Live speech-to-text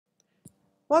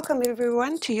Welcome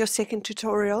everyone to your second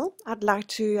tutorial. I'd like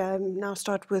to now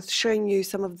start with showing you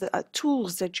some of the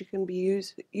tools that you can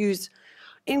use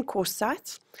in course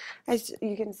sites. As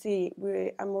you can see,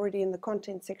 I'm already in the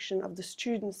content section of the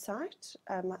student site.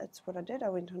 That's what I did. I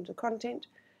went onto content.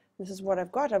 This is what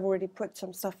I've got. I've already put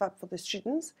some stuff up for the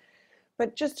students.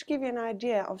 But just to give you an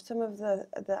idea of some of the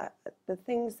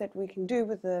things that we can do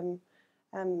with them,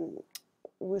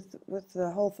 with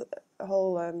the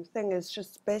whole thing is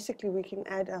just basically we can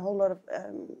add a whole lot of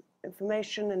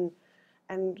information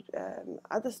and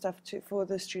other stuff for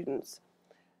the students.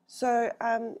 So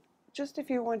just if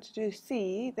you wanted to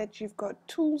see that you've got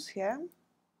tools here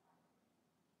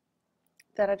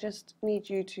that I just need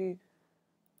you to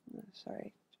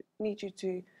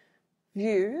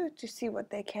view to see what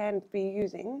they can be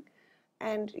using.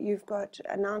 And you've got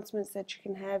announcements that you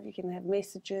can have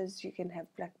messages, you can have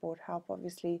Blackboard Help,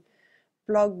 obviously,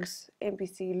 blogs,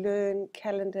 MPC Learn,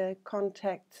 calendar,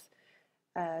 contacts,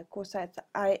 course sites.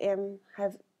 IM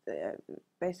have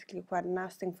basically quite a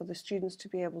nice thing for the students to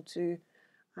be able to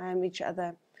IM each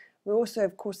other. We also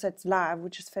have Course Sites Live,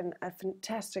 which is a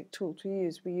fantastic tool to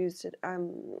use. We used it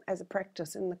as a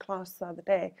practice in the class the other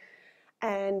day.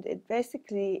 And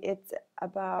it's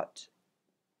about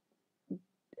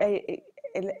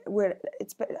where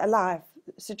it's a live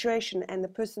situation, and the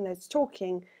person that's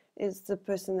talking is the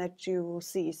person that you will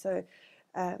see. So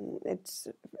it's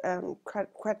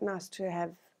quite nice to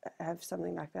have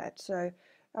something like that. So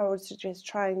I would suggest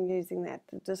trying using that.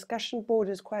 The discussion board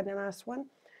is quite a nice one,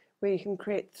 where you can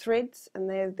create threads and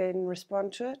they then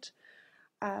respond to it.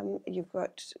 You've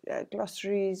got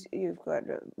glossaries, you've got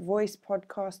a voice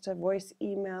podcaster, voice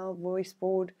email, voice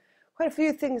board. Quite a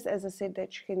few things, as I said,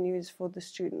 that you can use for the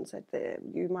students that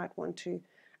you might want to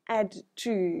add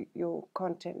to your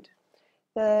content.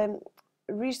 The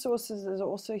resources is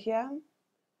also here,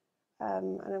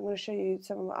 and I'm going to show you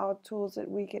some of our tools that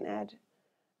we can add,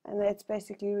 and that's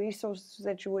basically resources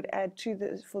that you would add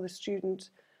for the student,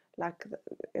 like the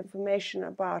information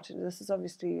about it. This is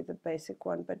obviously the basic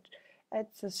one, but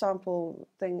it's a sample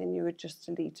thing, and you would just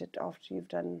delete it after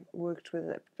you've worked with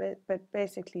it. But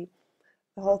basically,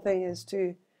 the whole thing is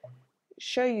to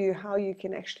show you how you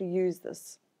can actually use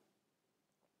this.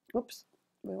 Oops,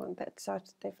 we want that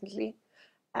site definitely.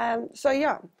 So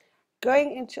yeah,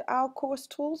 going into our course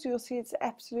tools, you'll see it's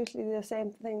absolutely the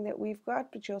same thing that we've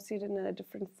got, but you'll see it in a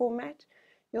different format.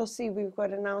 You'll see we've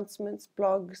got announcements,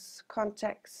 blogs,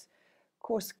 contacts,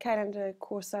 course calendar,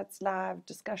 Course Sites Live,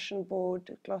 discussion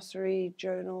board, glossary,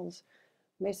 journals,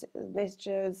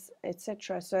 messages,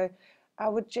 etc. So I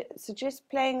would suggest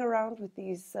playing around with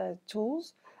these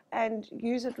tools and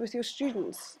use it with your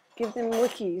students. Give them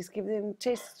wikis, give them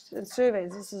tests and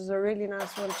surveys. This is a really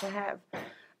nice one to have,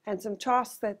 and some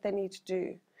tasks that they need to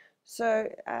do. So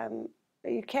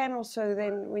you can also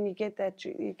then, when you get that,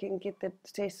 you can get the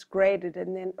tests graded,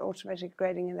 and then automatic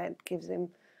grading, and that gives them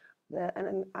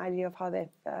an idea of how they've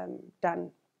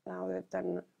done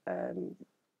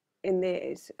in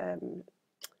their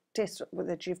test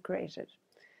that you've created.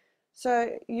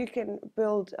 So you can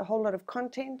build a whole lot of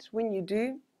content. When you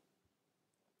do,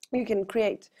 you can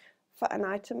create an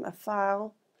item, a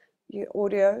file, your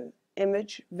audio,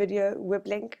 image, video, web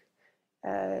link,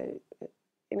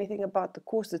 anything about the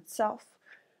course itself,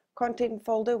 content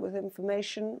folder with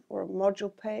information, or a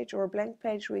module page, or a blank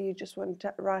page where you just want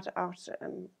to write out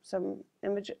some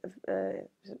image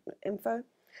info.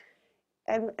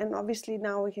 And obviously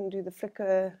now we can do the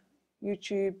Flickr,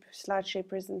 YouTube, SlideShare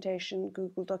presentation,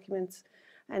 Google Documents,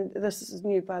 and this is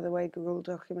new, by the way. Google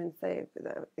Documents, they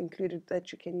included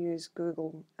that you can use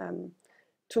Google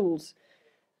tools.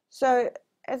 So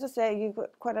as I say, you've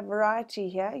got quite a variety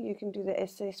here. You can do the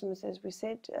assessments, as we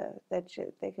said, that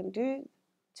they can do,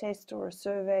 test or a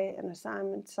survey, an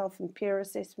assignment, self and peer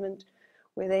assessment,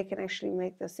 where they can actually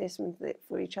make the assessment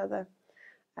for each other,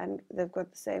 and they've got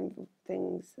the same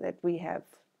things that we have.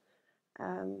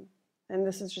 And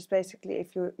this is just basically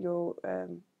if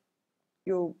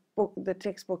your book, the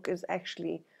textbook, is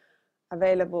actually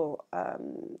available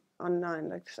online.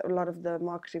 Like a lot of the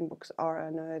marketing books are, I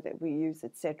know that we use,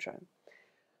 etc.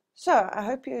 So I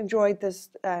hope you enjoyed this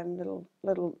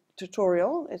little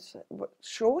tutorial. It's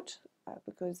short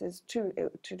because there's to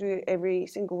do every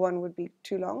single one would be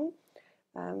too long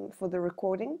for the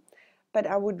recording. But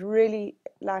I would really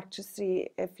like to see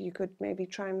if you could maybe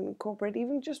try and incorporate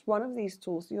even just one of these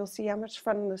tools. You'll see how much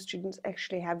fun the students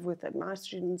actually have with it. My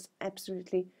students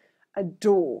absolutely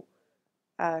adore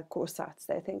course sites.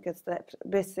 They think it's the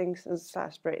best thing since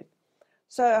sliced bread.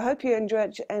 So I hope you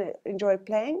enjoyed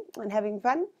playing and having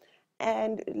fun,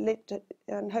 and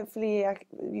hopefully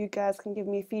you guys can give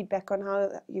me feedback on how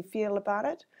you feel about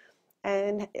it.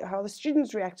 and how the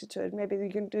students reacted to it. Maybe you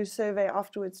can do a survey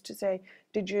afterwards to say,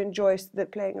 did you enjoy the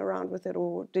playing around with it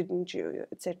or didn't you,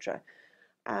 etc.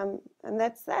 And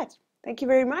that's that. Thank you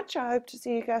very much. I hope to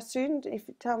see you guys soon. If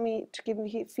you tell me to give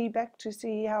me feedback to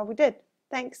see how we did.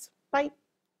 Thanks. Bye.